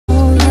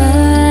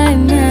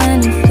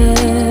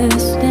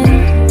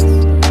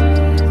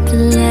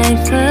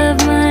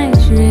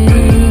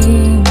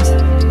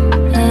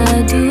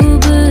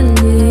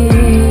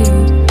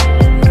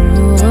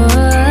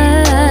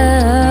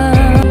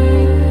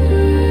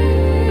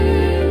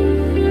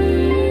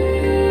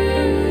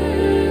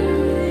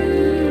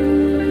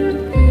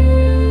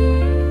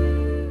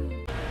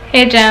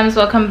Hey gems,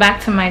 welcome back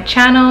to my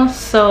channel.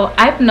 So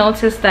I've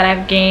noticed that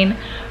I've gained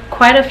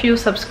quite a few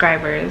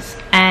subscribers,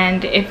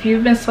 and if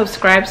you've been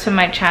subscribed to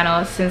my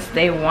channel since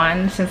day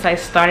one, since I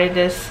started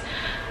this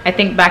I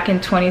think back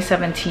in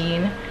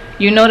 2017,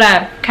 you know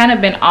that I've kind of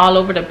been all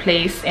over the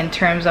place in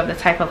terms of the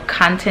type of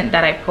content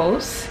that I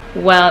post.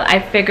 Well, I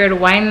figured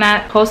why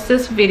not post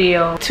this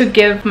video to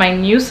give my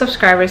new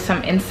subscribers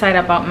some insight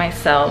about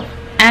myself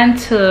and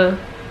to,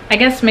 I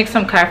guess, make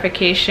some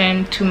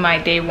clarification to my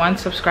day one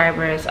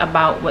subscribers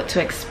about what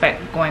to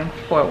expect going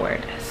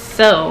forward.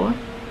 So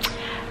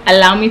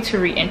allow me to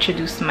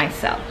reintroduce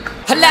myself.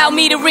 Allow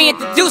me to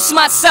reintroduce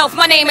myself.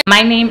 My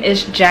name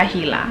is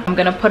Jahila. I'm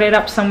gonna put it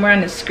up somewhere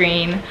on the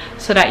screen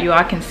so that you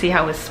all can see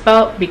how it's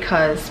spelled,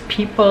 because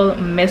people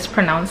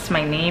mispronounce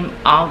my name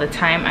all the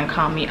time and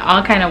call me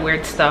all kind of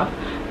weird stuff,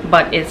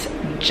 but it's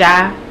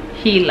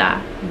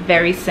Jahila.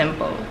 Very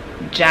simple.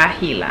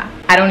 Jahila.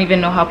 I don't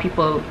even know how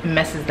people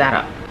messes that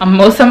up.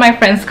 Most of my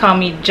friends call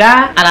me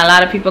Ja, and a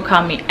lot of people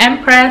call me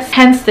Empress,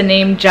 hence the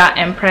name Ja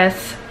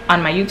Empress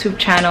on my YouTube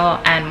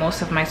channel and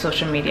most of my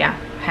social media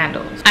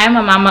handles. I am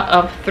a mama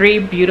of 3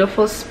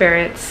 beautiful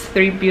spirits,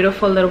 3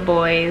 beautiful little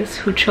boys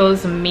who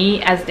chose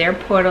me as their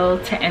portal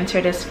to enter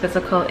this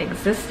physical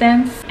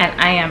existence, and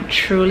I am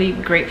truly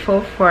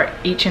grateful for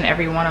each and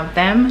every one of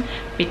them,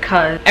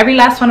 because every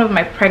last one of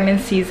my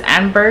pregnancies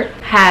and birth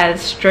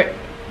has stripped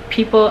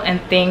people and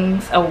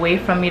things away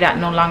from me that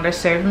no longer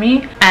serve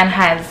me, and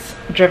has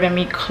driven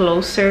me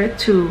closer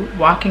to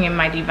walking in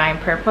my divine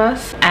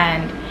purpose.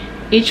 And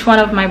each one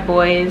of my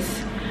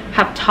boys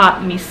have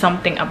taught me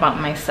something about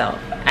myself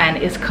and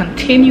is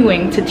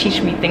continuing to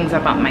teach me things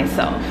about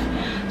myself.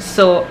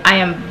 So I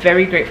am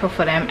very grateful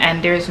for them,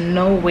 and there's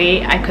no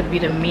way I could be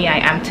the me I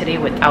am today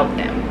without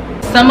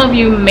them. Some of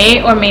you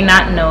may or may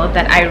not know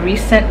that I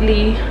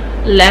recently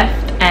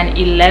left an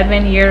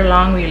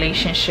 11-year-long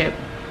relationship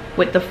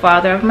with the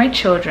father of my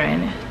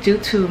children due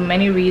to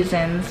many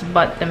reasons,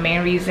 but the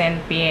main reason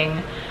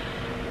being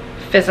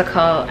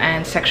physical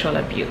and sexual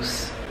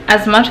abuse.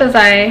 As much as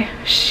I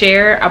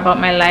share about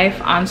my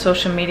life on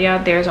social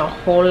media, there's a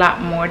whole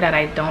lot more that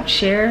I don't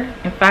share.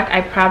 In fact,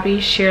 I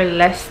probably share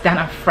less than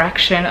a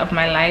fraction of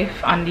my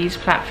life on these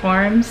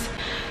platforms.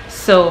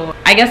 So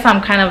I guess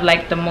I'm kind of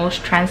like the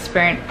most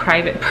transparent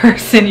private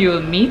person you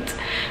will meet,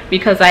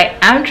 because I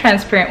am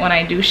transparent when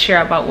I do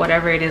share about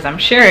whatever it is I'm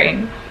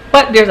sharing.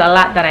 But there's a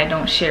lot that I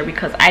don't share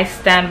because I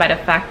stand by the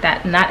fact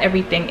that not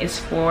everything is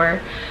for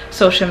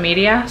social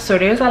media. So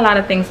there's a lot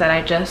of things that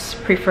I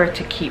just prefer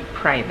to keep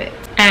private.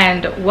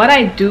 And what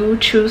I do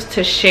choose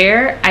to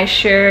share, I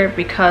share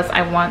because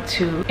I want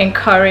to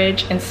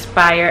encourage,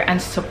 inspire,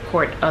 and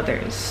support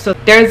others. So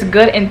there's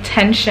good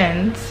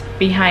intentions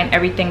behind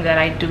everything that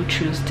I do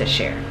choose to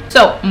share.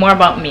 So more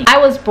about me. I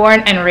was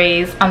born and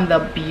raised on the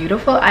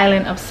beautiful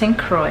island of St.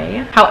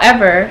 Croix.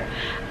 However,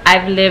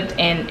 I've lived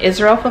in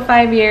Israel for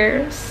 5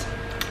 years.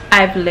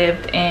 I've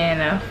lived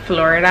in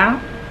Florida.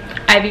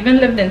 I've even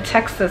lived in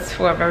Texas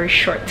for a very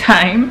short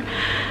time.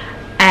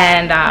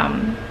 And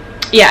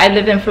yeah, I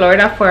lived in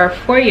Florida for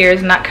 4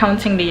 years, not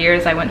counting the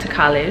years I went to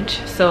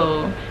college.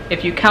 So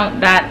if you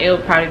count that, it'll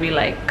probably be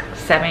like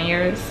 7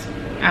 years.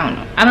 I don't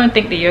know. I don't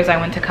think the years I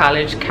went to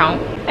college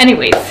count.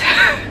 Anyways,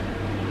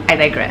 I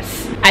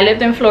digress. I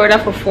lived in Florida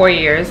for 4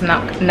 years,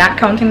 not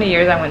counting the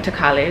years I went to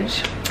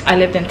college. I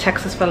lived in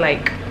Texas for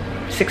like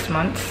 6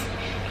 months.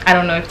 I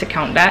don't know if to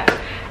count that.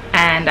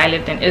 And I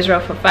lived in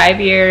Israel for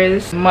 5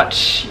 years,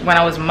 when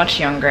I was much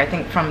younger, I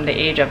think from the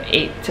age of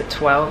 8 to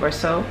 12 or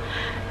so.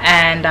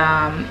 And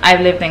I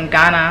lived in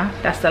Ghana.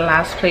 That's the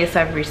last place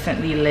I've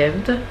recently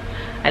lived.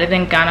 I lived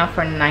in Ghana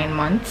for 9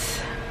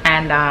 months,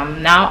 and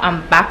now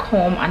I'm back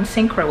home on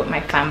St. Croix with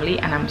my family,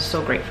 and I'm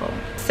so grateful.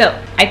 So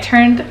I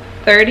turned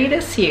 30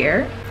 this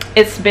year.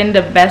 It's been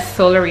the best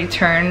solar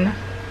return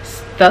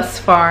thus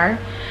far,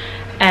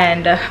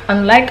 and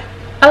unlike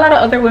a lot of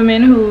other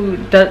women who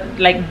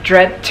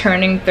dread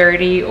turning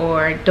 30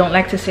 or don't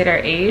like to say their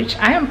age,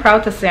 I am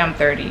proud to say I'm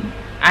 30.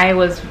 I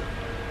was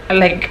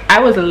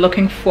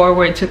looking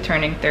forward to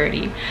turning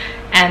 30,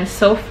 and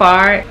so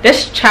far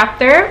this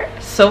chapter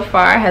so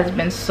far has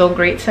been so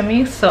great to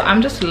me. So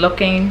I'm just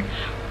looking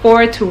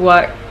forward to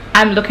what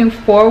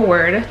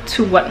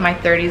my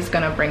 30 is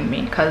gonna bring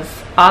me,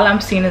 because all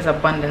I'm seeing is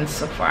abundance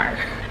so far.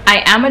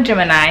 I am a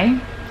Gemini.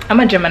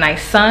 I'm a Gemini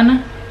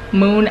sun,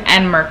 moon,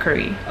 and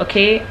Mercury.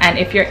 Okay, and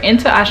if you're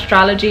into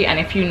astrology and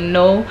if you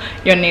know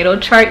your natal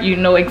chart, you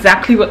know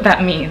exactly what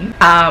that means.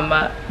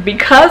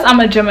 Because I'm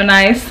a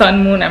Gemini,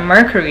 sun, moon, and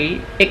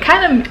Mercury, it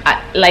kind of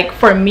like,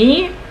 for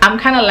me, I'm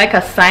kind of like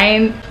a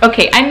sign.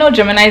 Okay, I know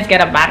Geminis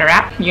get a bad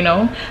rap, you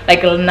know,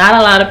 like not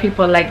a lot of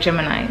people like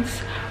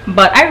Geminis,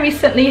 but I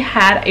recently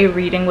had a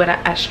reading with an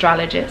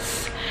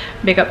astrologist.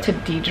 Big up to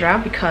Deidre,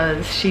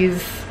 because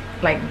she's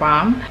like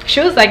bomb. She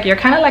was like, you're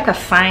kind of like a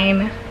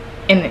sign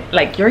in,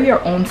 like, you're your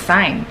own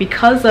sign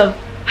because of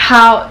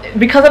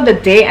the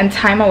day and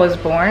time I was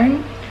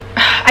born.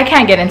 I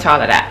can't get into all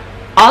of that.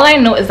 All I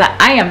know is that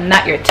I am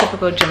not your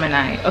typical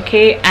Gemini,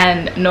 okay?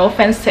 And no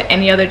offense to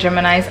any other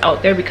Geminis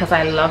out there, because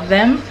I love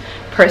them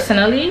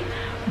personally,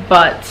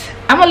 but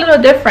I'm a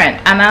little different,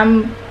 and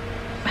I'm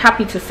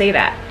happy to say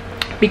that.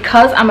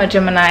 Because I'm a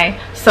Gemini,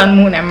 Sun,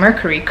 Moon, and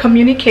Mercury,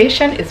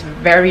 communication is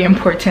very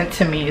important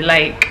to me.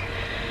 Like,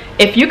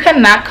 if you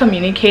cannot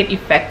communicate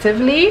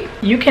effectively,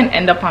 you can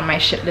end up on my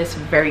shit list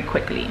very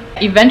quickly.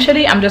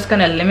 Eventually, I'm just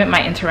gonna limit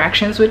my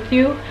interactions with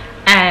you,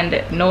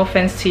 and no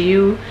offense to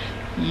you,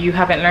 you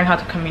haven't learned how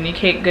to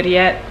communicate good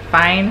yet,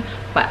 fine.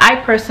 But I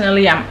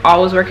personally am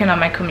always working on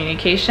my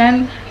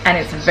communication, and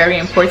it's very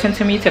important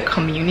to me to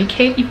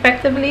communicate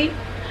effectively.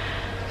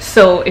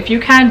 So if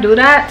you can't do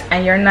that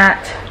and you're not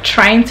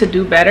trying to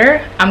do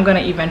better, I'm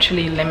gonna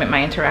eventually limit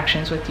my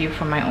interactions with you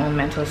for my own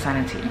mental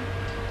sanity.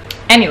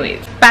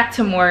 Anyways, back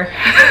to more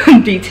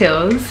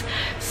details.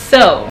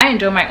 So I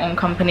enjoy my own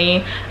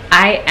company.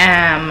 I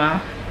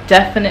am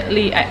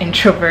definitely an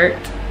introvert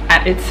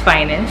at its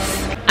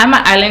finest. I'm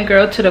an island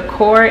girl to the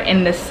core,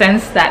 in the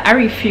sense that I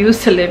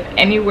refuse to live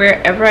anywhere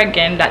ever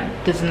again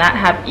that does not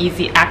have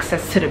easy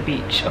access to the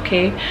beach.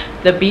 Okay,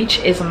 the beach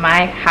is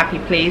my happy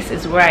place,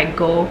 is where I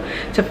go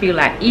to feel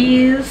at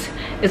ease,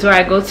 is where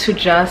I go to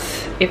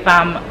just, if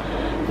I'm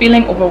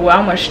feeling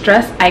overwhelmed or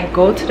stressed, I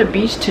go to the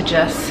beach to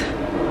just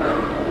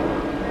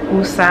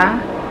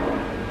woosah,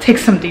 take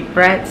some deep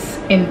breaths,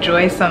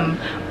 enjoy some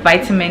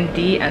vitamin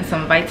D and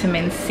some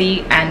vitamin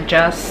C, and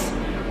just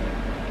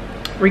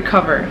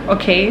recover.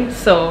 Okay,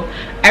 so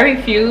I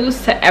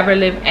refuse to ever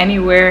live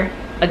anywhere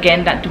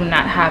again that do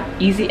not have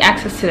easy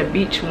access to the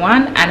beach,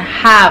 one, and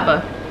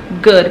have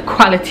good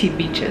quality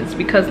beaches,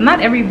 because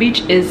not every beach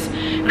is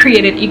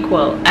created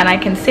equal, and I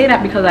can say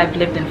that because I've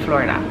lived in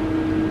Florida.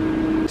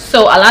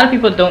 So a lot of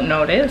people don't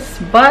know this,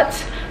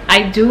 but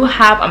I do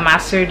have a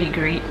master's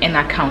degree in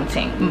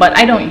accounting, but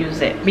I don't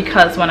use it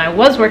because when I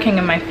was working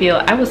in my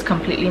field, I was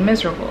completely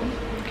miserable.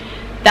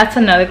 That's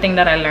another thing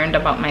that I learned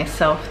about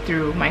myself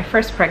through my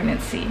first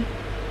pregnancy.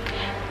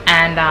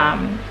 And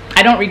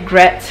I don't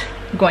regret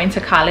going to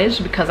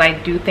college, because I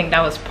do think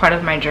that was part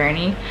of my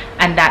journey,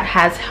 and that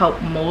has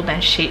helped mold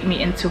and shape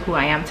me into who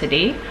I am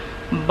today.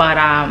 But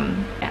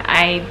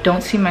I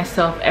don't see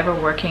myself ever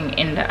working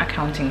in the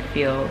accounting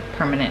field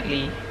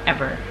permanently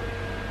ever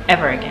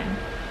again.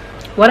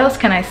 What else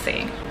can I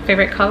say?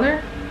 Favorite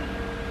color?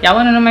 Y'all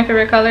want to know my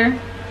favorite color?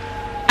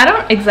 I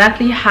don't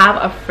exactly have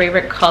a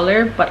favorite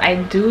color, but I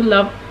do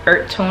love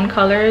earth tone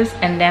colors,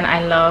 and then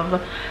I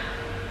love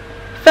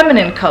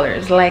feminine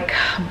colors like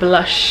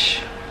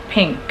blush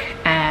pink,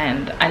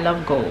 and I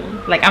love gold.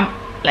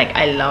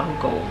 I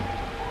love gold.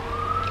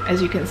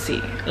 As you can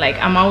see, like,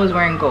 I'm always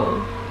wearing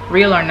gold.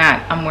 Real or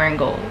not, I'm wearing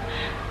gold.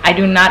 I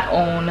do not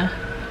own,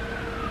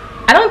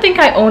 I don't think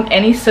I own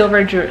any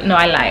silver jewelry. No,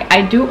 I lie.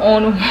 I do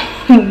own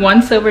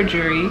one silver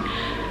jewelry,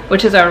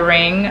 which is a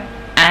ring,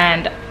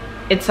 and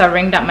it's a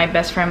ring that my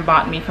best friend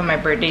bought me for my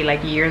birthday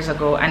like years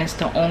ago, and it's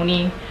the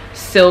only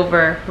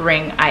silver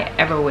ring I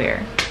ever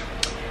wear.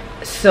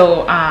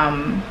 So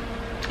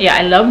yeah,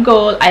 I love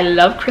gold. I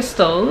love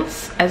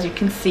crystals. As you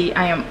can see,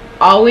 I am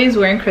always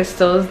wearing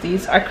crystals.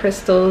 These are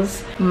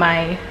crystals.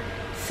 My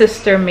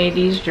sister made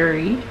these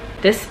jewelry.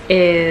 This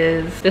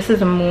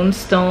is a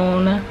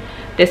moonstone.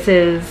 This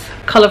is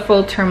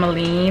colorful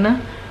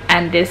tourmaline,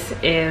 and this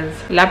is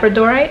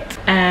labradorite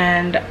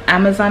and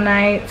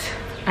amazonite.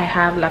 I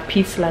have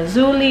lapis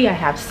lazuli, I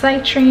have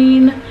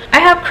citrine. I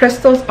have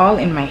crystals all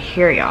in my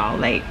hair, y'all.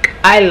 Like,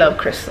 I love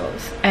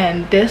crystals.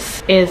 And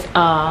this is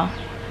a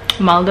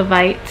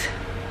Moldavite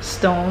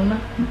stone,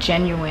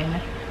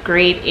 genuine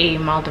grade A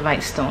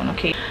Moldavite stone,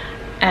 okay?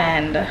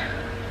 And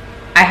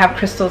I have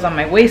crystals on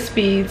my waist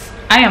beads.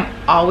 I am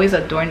always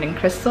adorned in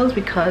crystals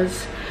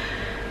because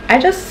I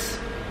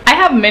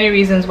have many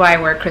reasons why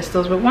I wear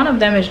crystals, but one of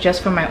them is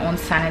just for my own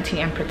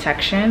sanity and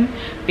protection,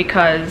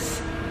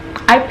 because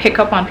I pick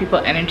up on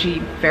people's energy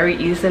very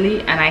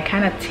easily, and I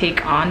kind of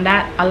take on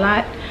that a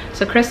lot.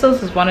 So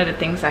crystals is one of the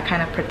things that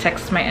kind of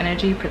protects my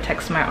energy,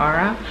 protects my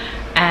aura,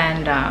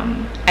 and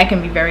I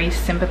can be very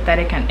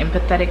sympathetic and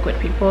empathetic with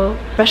people,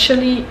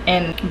 especially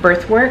in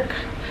birth work.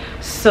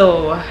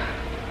 So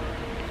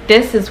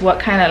this is what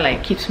kind of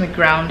like keeps me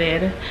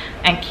grounded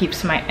and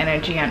keeps my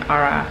energy and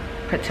aura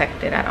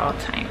protected at all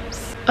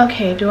times.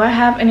 Okay, do I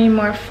have any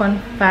more fun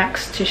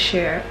facts to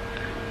share?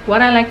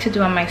 What I like to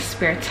do on my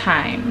spare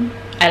time: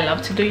 I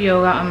love to do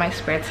yoga on my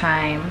spare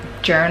time,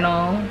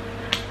 journal.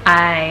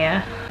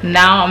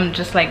 Now I'm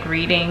just like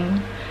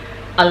reading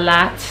a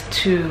lot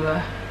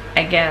to,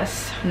 I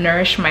guess,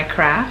 nourish my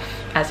craft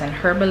as an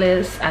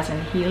herbalist, as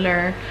an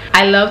healer.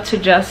 I love to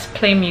just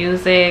play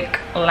music,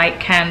 light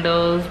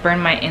candles, burn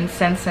my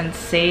incense and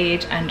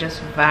sage, and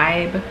just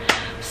vibe.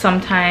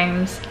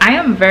 Sometimes I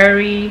am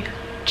very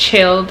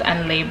chilled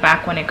and laid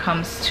back when it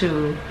comes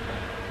to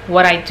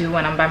what I do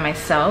when I'm by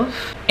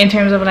myself. In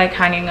terms of like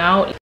hanging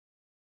out,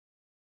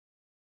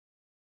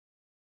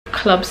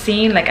 club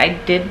scene, like I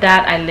did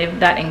that, I lived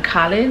that in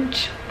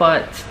college,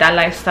 but that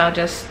lifestyle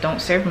just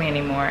don't serve me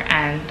anymore,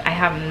 and I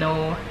have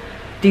no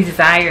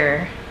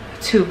desire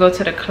to go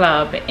to the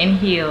club in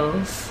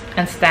heels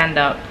and stand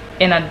up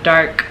in a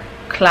dark,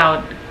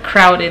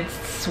 crowded,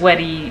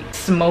 sweaty,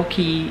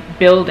 smoky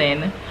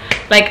building.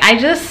 Like, I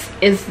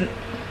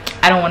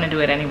don't want to do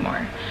it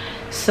anymore.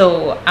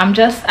 So I'm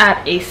just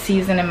at a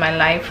season in my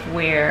life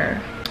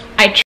where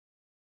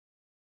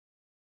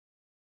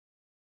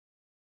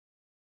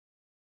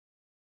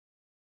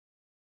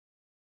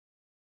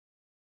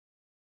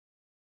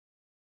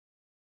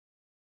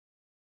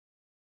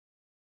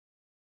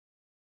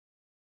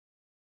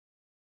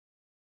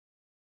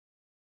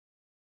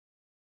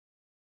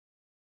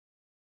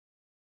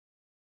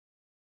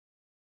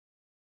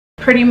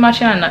pretty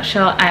much in a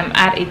nutshell, I'm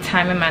at a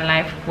time in my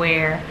life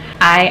where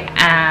I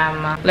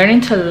am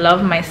learning to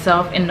love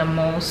myself in the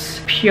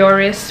most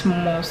purest,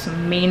 most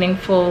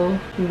meaningful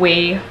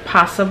way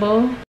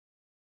possible.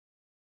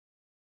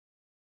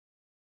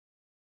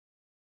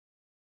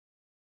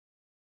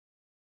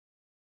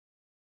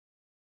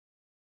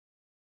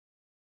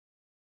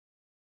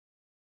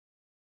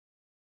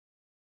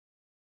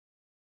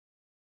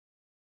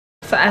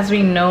 So as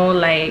we know,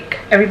 like,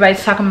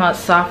 everybody's talking about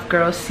soft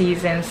girl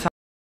season.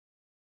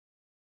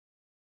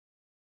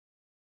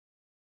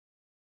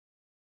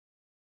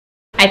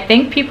 I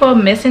think people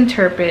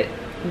misinterpret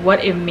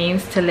what it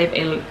means to live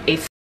a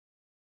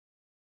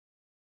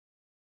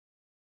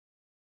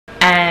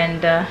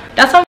and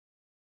that's all.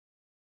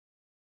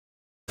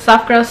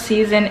 Soft girl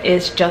season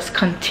is just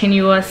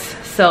continuous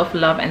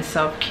self-love and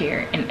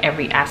self-care in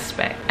every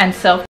aspect, and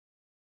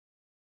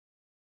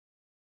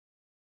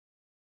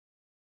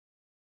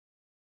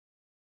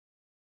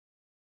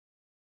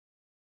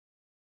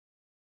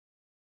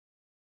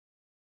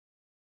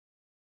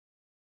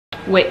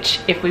which,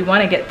 if we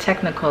want to get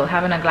technical,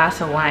 having a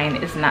glass of wine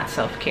is not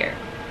self-care.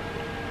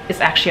 It's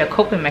actually a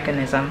coping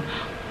mechanism,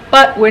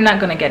 but we're not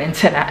going to get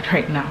into that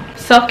right now.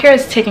 Self-care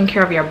is taking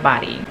care of your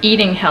body,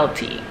 eating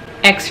healthy,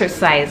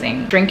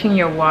 exercising, drinking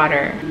your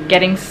water,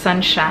 getting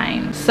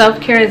sunshine.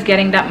 Self-care is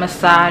getting that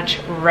massage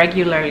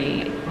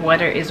regularly,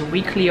 whether it's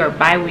weekly or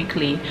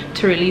bi-weekly,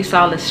 to release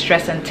all the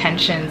stress and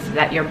tensions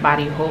that your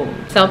body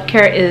holds.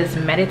 Self-care is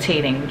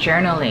meditating,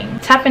 journaling,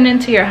 tapping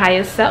into your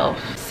highest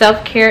self.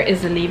 Self-care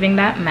is leaving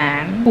that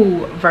man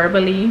who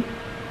verbally,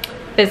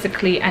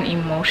 physically, and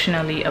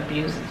emotionally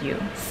abuses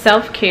you.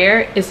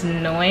 Self-care is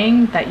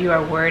knowing that you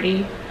are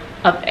worthy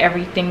of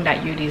everything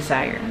that you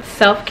desire.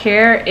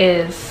 Self-care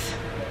is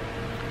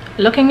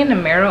looking in the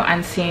mirror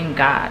and seeing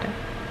God.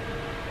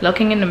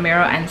 Looking in the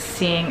mirror and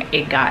seeing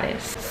a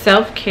goddess.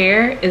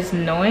 Self-care is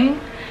knowing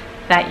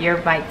that your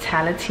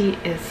vitality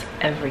is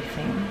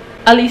everything.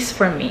 At least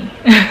for me.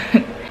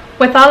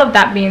 With all of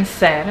that being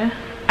said,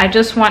 I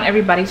just want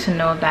everybody to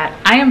know that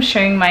I am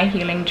sharing my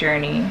healing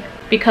journey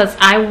because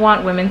I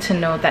want women to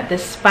know that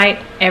despite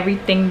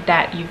everything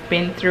that you've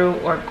been through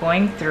or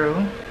going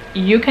through,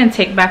 you can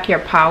take back your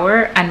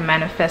power and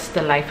manifest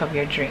the life of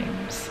your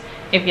dreams.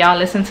 If y'all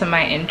listen to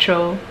my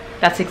intro,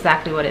 that's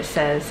exactly what it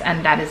says,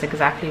 and that is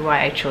exactly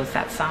why I chose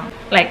that song.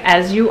 Like,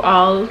 as you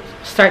all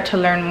start to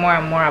learn more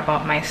and more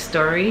about my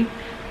story,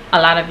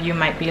 a lot of you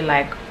might be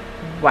like,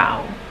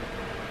 wow,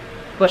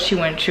 what she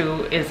went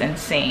through is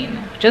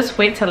insane. Just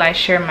wait till I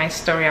share my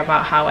story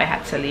about how I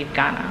had to leave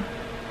Ghana.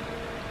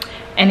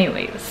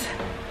 Anyways,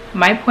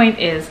 my point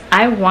is,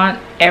 I want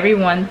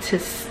everyone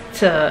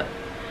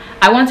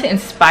I want to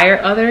inspire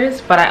others,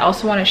 but I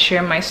also want to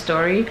share my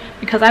story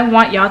because I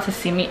want y'all to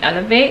see me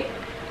elevate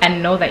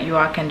and know that you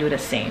all can do the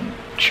same.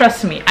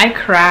 Trust me, I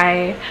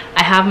cry.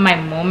 I have my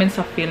moments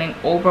of feeling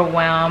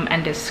overwhelmed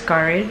and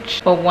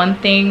discouraged, but one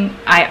thing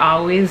I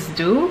always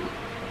do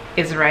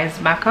is rise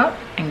back up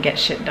and get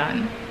shit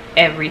done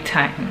every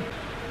time.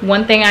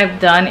 One thing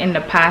I've done in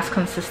the past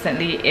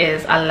consistently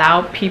is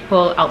allow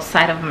people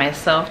outside of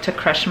myself to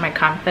crush my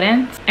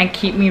confidence and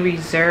keep me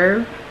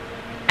reserved,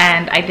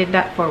 and I did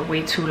that for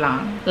way too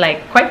long.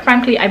 Like, quite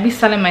frankly, I'd be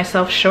selling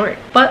myself short,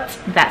 but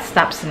that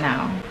stops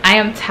now. I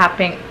am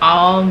tapping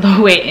all the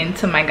way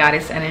into my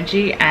goddess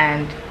energy,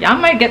 and y'all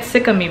might get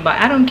sick of me, but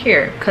I don't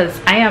care because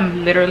I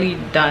am literally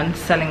done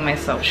selling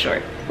myself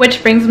short.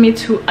 Which brings me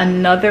to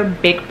another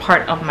big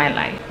part of my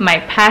life,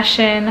 my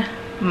passion,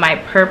 my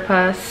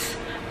purpose,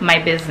 my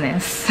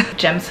business,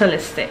 Gems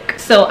Holistic.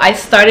 So I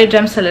started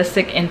Gems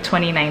Holistic in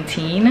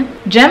 2019.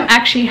 Gem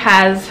actually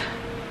has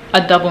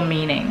a double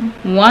meaning.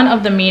 One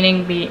of the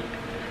meaning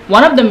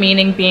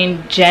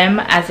being gem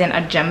as in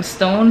a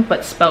gemstone,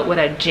 but spelled with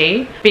a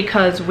J,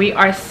 because we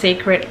are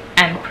sacred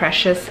and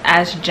precious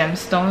as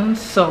gemstones.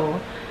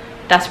 So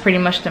that's pretty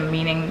much the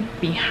meaning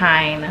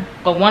behind,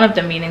 but one of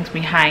the meanings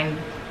behind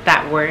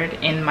that word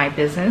in my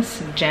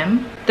business,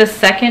 Gem. The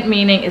second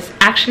meaning is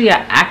actually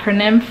an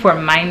acronym for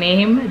my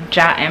name,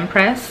 Ja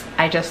Empress.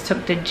 I just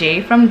took the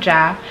J from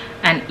Ja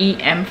and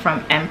EM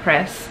from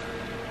Empress,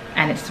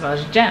 and it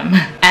spells gem.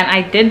 And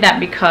I did that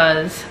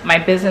because my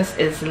business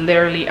is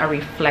literally a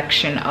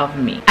reflection of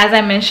me. As I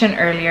mentioned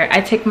earlier,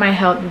 I take my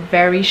health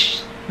very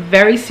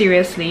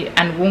seriously,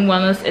 and womb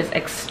wellness is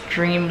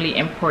extremely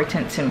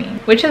important to me,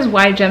 which is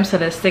why Gems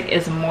Holistic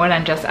is more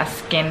than just a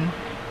skin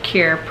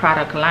care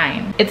product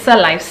line. It's a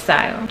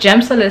lifestyle.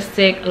 Gems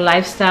Holistic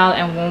lifestyle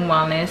and womb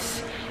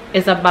wellness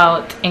is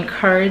about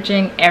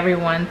encouraging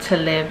everyone to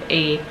live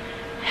a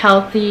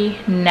healthy,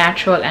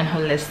 natural, and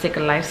holistic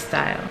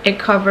lifestyle. It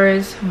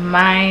covers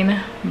mind,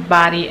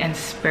 body, and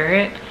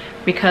spirit,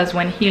 because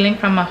when healing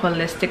from a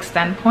holistic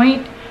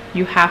standpoint,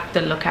 you have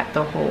to look at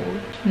the whole,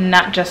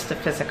 not just the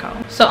physical.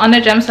 So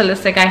under Gems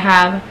Holistic, I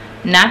have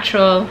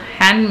natural,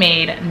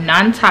 handmade,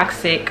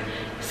 non-toxic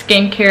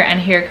skincare and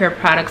hair care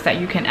products that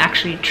you can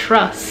actually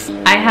trust.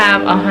 I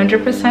have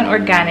 100%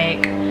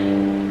 organic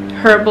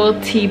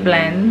herbal tea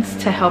blends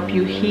to help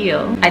you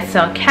heal. I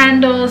sell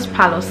candles,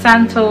 Palo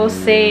Santo,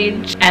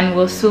 sage, and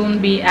will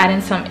soon be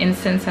adding some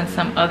incense and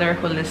some other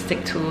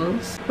holistic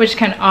tools, which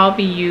can all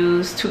be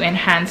used to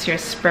enhance your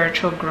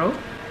spiritual growth.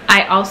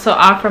 I also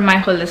offer my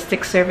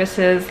holistic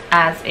services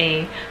as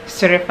a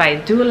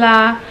certified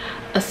doula,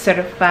 a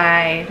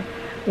certified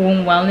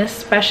womb wellness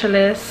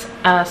specialist,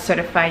 a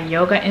certified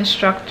yoga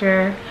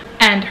instructor,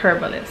 and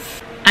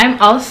herbalist. I'm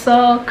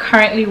also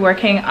currently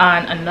working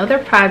on another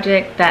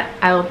project that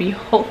I'll be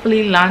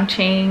hopefully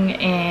launching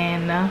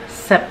in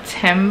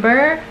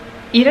September,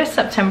 either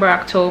September or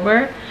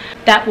October,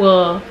 that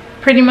will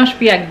pretty much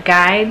be a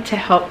guide to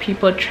help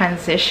people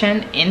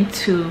transition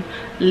into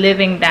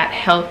living that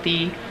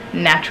healthy,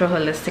 natural,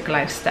 holistic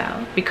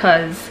lifestyle.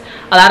 Because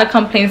a lot of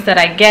complaints that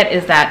I get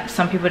is that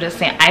some people just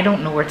say, I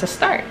don't know where to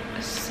start.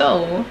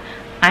 So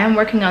I am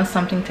working on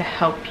something to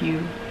help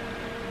you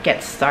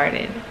get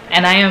started,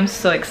 and I am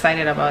so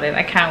excited about it.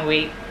 I can't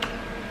wait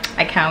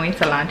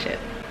to launch it.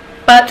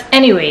 But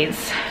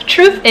anyways,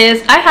 truth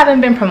is, I haven't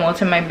been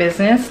promoting my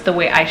business the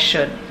way I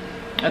should.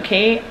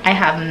 Okay, I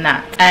have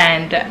not.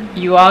 And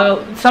you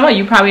all, some of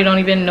you probably don't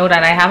even know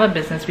that I have a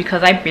business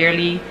because I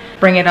barely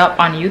bring it up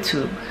on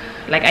YouTube.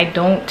 Like, I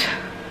don't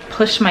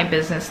push my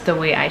business the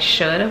way I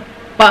should,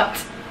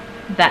 but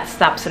that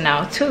stops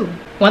now too.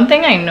 One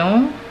thing I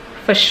know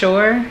for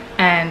sure,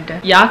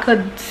 and y'all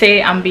could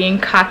say I'm being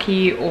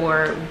cocky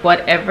or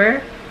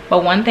whatever,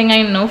 but one thing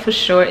I know for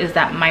sure is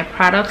that my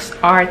products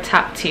are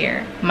top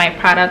tier. My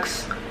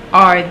products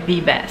are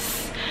the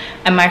best,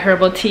 and my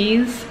herbal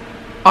teas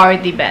are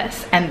the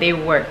best, and they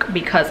work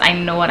because I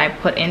know what I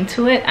put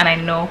into it, and I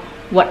know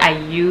what I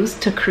use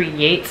to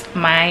create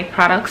my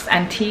products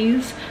and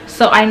teas.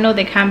 So I know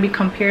they can be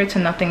compared to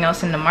nothing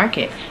else in the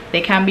market. They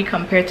can be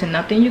compared to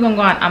nothing you can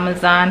go on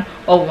Amazon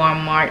or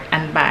Walmart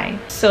and buy.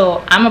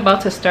 So I'm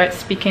about to start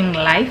speaking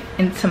life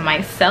into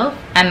myself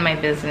and my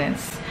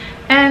business.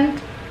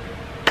 And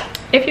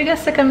if you get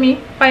sick of me,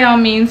 by all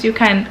means, you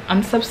can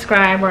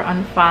unsubscribe or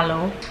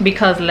unfollow,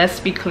 because let's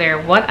be clear,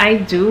 what I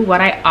do,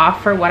 what I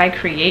offer, what I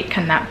create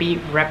cannot be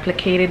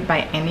replicated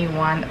by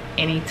anyone,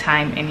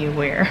 anytime,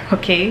 anywhere,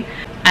 okay?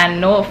 And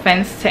no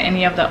offense to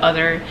any of the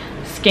other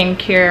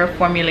skincare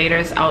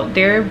formulators out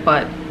there,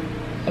 but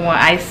when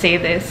I say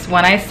this,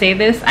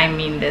 I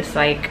mean this.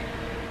 Like,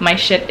 my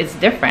shit is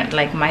different.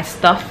 Like, my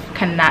stuff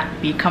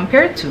cannot be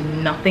compared to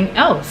nothing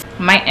else.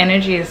 My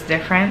energy is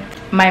different.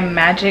 My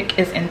magic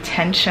is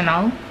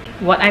intentional.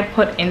 What I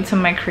put into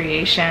my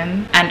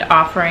creation and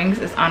offerings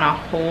is on a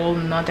whole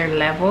nother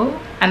level.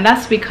 And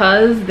that's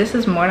because this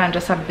is more than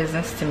just a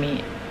business to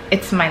me.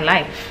 It's my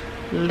life,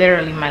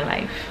 literally my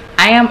life.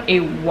 I am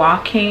a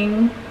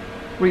walking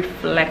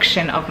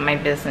reflection of my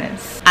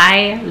business.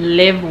 I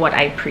live what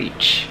I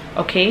preach,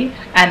 okay?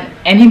 And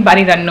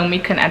anybody that know me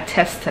can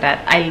attest to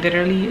that. I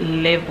literally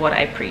live what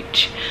I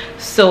preach.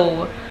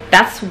 So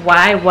that's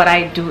why what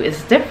I do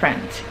is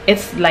different.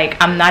 It's like,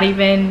 I'm not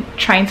even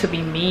trying to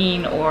be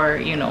mean or,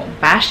 you know,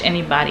 bash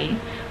anybody,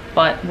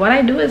 but what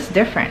I do is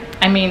different.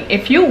 I mean,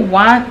 if you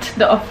want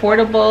the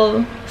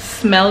affordable,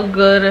 smell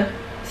good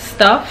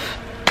stuff,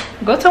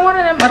 go to one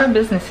of them other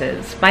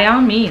businesses. By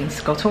all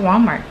means, go to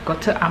Walmart, go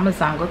to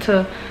Amazon, go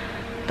to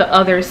the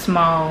other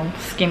small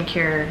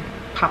skincare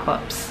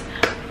pop-ups.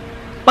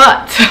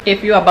 But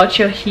if you're about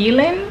your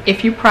healing,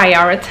 if you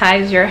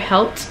prioritize your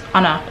health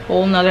on a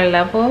whole nother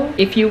level,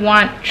 if you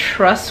want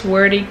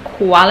trustworthy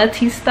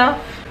quality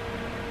stuff,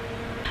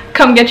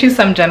 come get you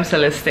some Gems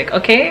Holistic,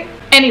 okay?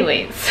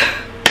 Anyways,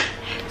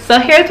 so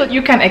here's what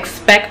you can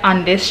expect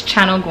on this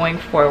channel going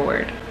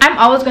forward. I'm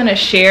always going to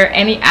share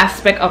any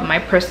aspect of my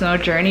personal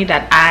journey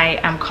that I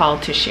am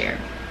called to share.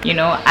 You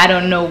know, I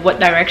don't know what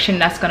direction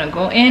that's going to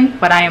go in,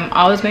 but I am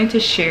always going to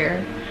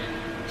share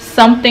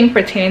something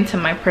pertaining to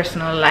my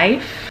personal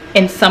life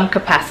in some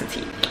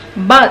capacity.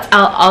 But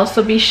I'll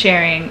also be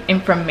sharing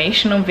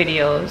informational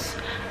videos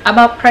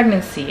about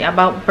pregnancy,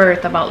 about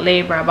birth, about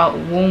labor, about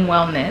womb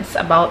wellness,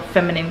 about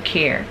feminine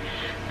care,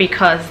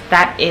 because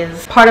that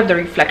is part of the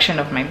reflection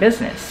of my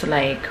business,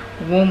 like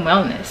womb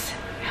wellness,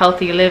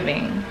 healthy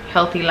living,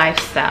 healthy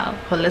lifestyle,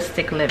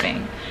 holistic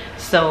living.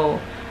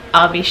 So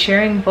I'll be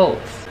sharing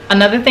both.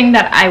 Another thing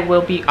that I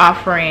will be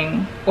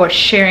offering or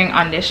sharing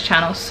on this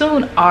channel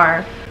soon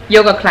are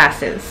yoga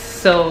classes.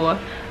 So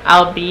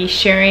I'll be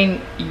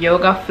sharing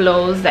yoga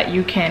flows that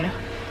you can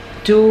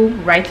do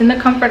right in the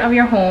comfort of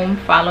your home,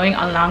 following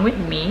along with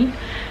me.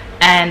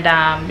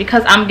 And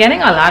because I'm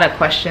getting a lot of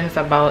questions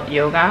about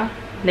yoga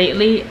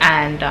lately,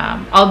 and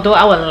although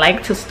I would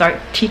like to start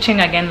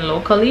teaching again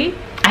locally,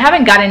 I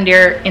haven't gotten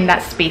there in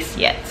that space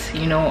yet.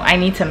 You know, I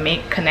need to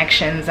make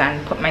connections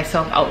and put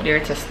myself out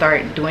there to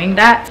start doing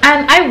that,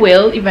 and I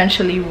will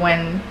eventually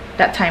when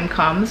that time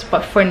comes.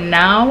 But for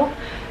now,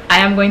 I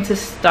am going to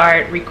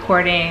start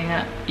recording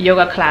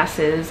yoga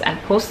classes and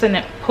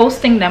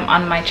posting them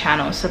on my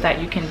channel so that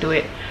you can do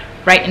it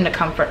right in the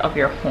comfort of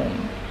your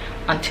home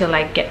until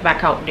I get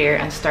back out there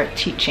and start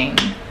teaching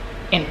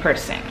in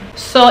person.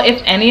 So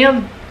if any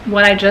of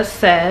what I just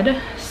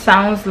said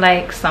sounds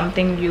like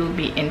something you'll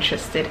be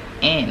interested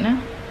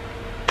in,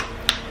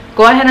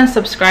 go ahead and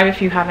subscribe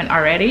if you haven't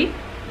already.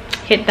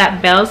 Hit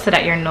that bell so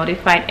that you're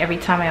notified every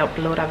time I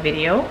upload a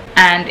video.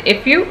 And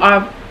if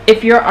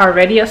you're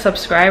already a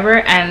subscriber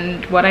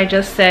and what I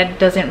just said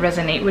doesn't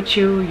resonate with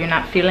you, you're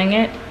not feeling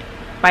it,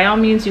 by all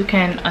means you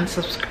can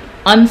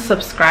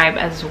unsubscribe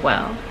as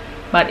well.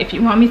 But if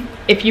you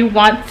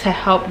want to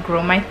help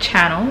grow my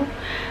channel,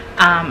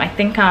 I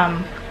think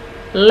I'm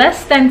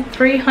less than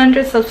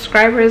 300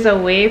 subscribers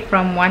away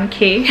from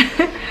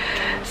 1K.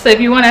 So if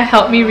you want to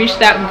help me reach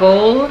that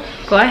goal,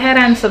 go ahead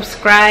and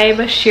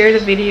subscribe, share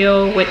the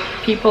video with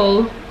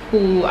people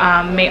who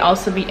may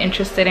also be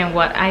interested in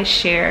what I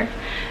share,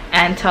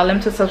 and tell them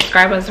to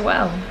subscribe as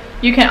well.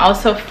 You can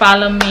also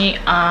follow me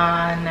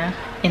on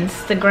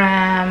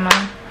Instagram,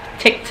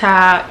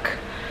 TikTok,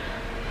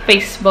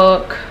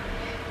 Facebook.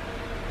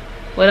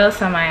 What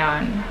else am I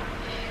on?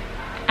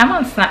 I'm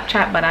on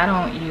Snapchat, but I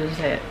don't use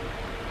it.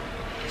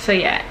 So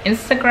yeah,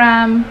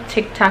 Instagram,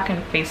 TikTok,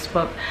 and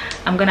Facebook.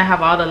 I'm gonna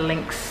have all the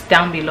links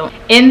down below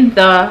in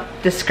the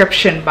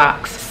description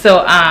box,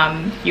 so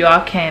you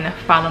all can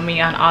follow me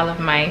on all of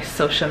my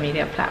social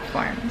media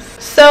platforms.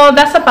 So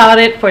that's about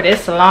it for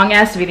this long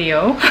ass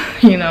video.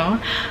 You know,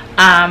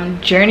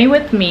 journey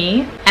with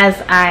me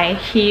as I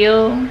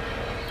heal,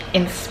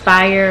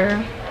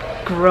 inspire,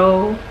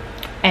 grow,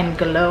 and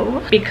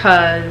glow,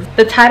 because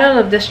the title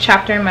of this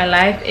chapter in my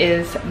life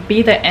is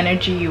Be the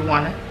Energy You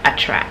Want to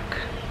Attract.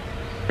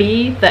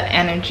 Be the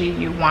energy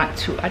you want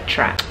to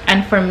attract.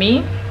 And for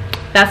me,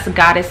 that's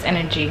goddess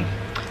energy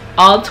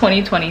all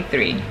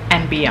 2023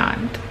 and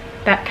beyond.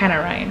 That kind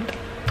of rhymed.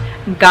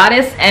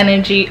 Goddess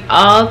energy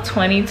all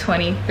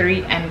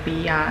 2023 and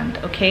beyond.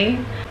 Okay,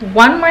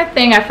 one more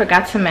thing I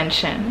forgot to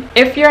mention.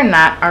 If you're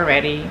not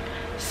already,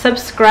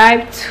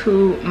 subscribe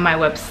to my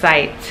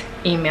website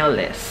email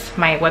list,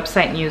 my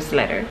website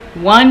newsletter.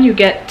 1, you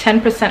get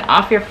 10%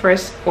 off your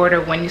first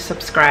order when you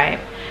subscribe.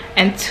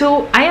 And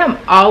 2, I am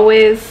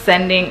always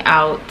sending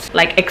out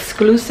like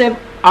exclusive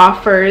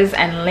offers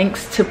and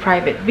links to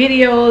private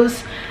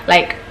videos.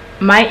 Like,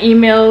 my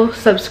email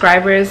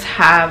subscribers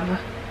have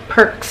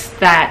perks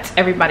that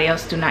everybody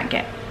else do not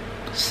get.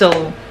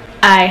 So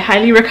I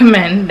highly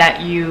recommend that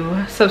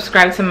you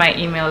subscribe to my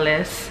email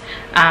list.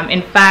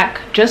 In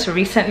fact, just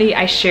recently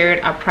I shared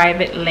a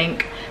private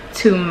link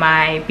to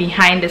my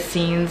behind the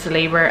scenes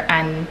labor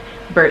and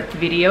birth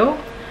video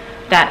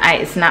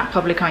that is not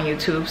public on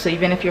YouTube. So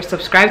even if you're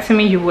subscribed to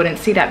me, you wouldn't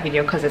see that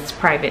video because it's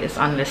private, it's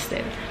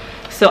unlisted.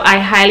 So I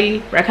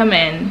highly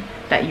recommend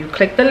that you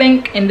click the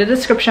link in the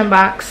description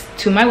box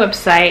to my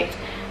website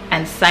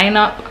and sign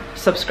up,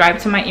 subscribe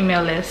to my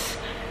email list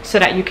so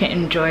that you can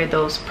enjoy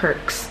those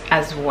perks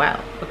as well.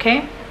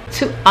 Okay,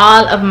 to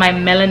all of my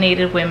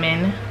melanated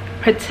women,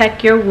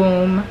 protect your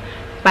womb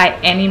by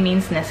any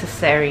means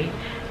necessary.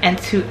 And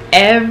to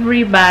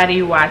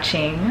everybody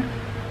watching,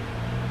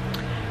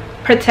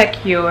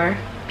 protect your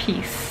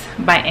peace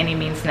by any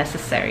means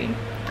necessary.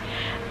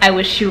 I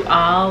wish you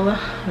all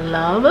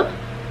love,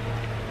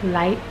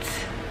 light,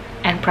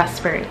 and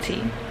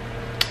prosperity.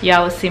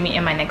 Y'all will see me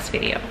in my next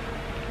video.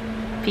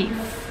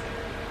 Peace.